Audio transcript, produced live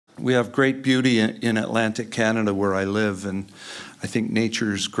We have great beauty in Atlantic Canada where I live, and I think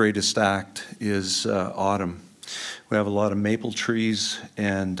nature's greatest act is autumn. We have a lot of maple trees,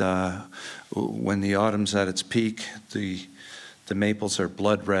 and when the autumn's at its peak, the maples are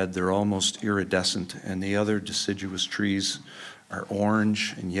blood red. They're almost iridescent, and the other deciduous trees are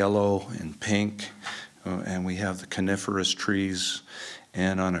orange and yellow and pink, and we have the coniferous trees.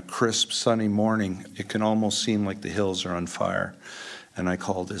 And on a crisp, sunny morning, it can almost seem like the hills are on fire. And I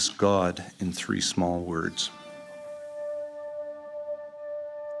call this God in 3 small words.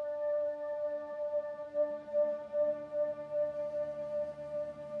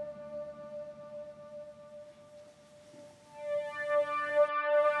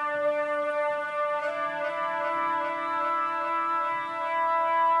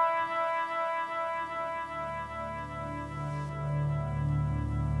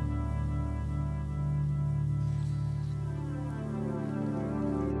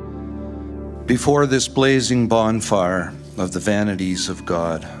 Before this blazing bonfire of the vanities of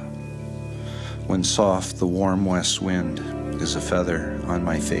God, when soft the warm west wind is a feather on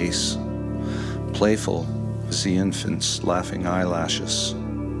my face, playful as the infant's laughing eyelashes,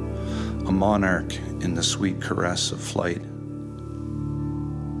 a monarch in the sweet caress of flight.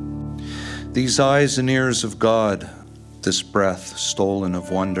 These eyes and ears of God, this breath stolen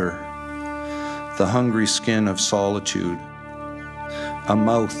of wonder, the hungry skin of solitude, a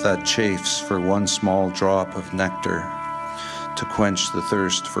mouth that chafes for one small drop of nectar to quench the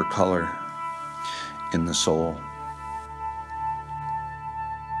thirst for color in the soul.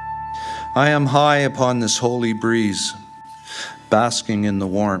 I am high upon this holy breeze, basking in the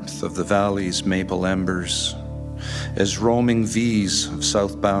warmth of the valley's maple embers, as roaming V's of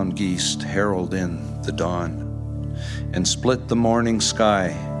southbound geese herald in the dawn, and split the morning sky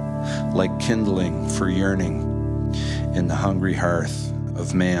like kindling for yearning in the hungry hearth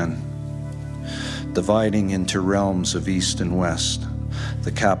of man, dividing into realms of east and west,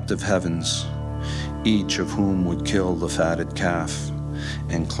 the captive heavens, each of whom would kill the fatted calf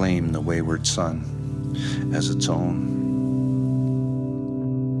and claim the wayward son as its own.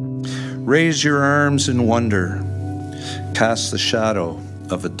 Raise your arms in wonder, cast the shadow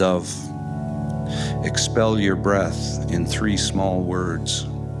of a dove, expel your breath in 3 small words.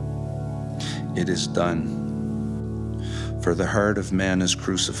 It is done. For the heart of man is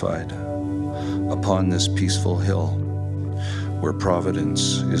crucified upon this peaceful hill where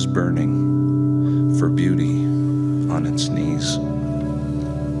providence is burning for beauty on its knees.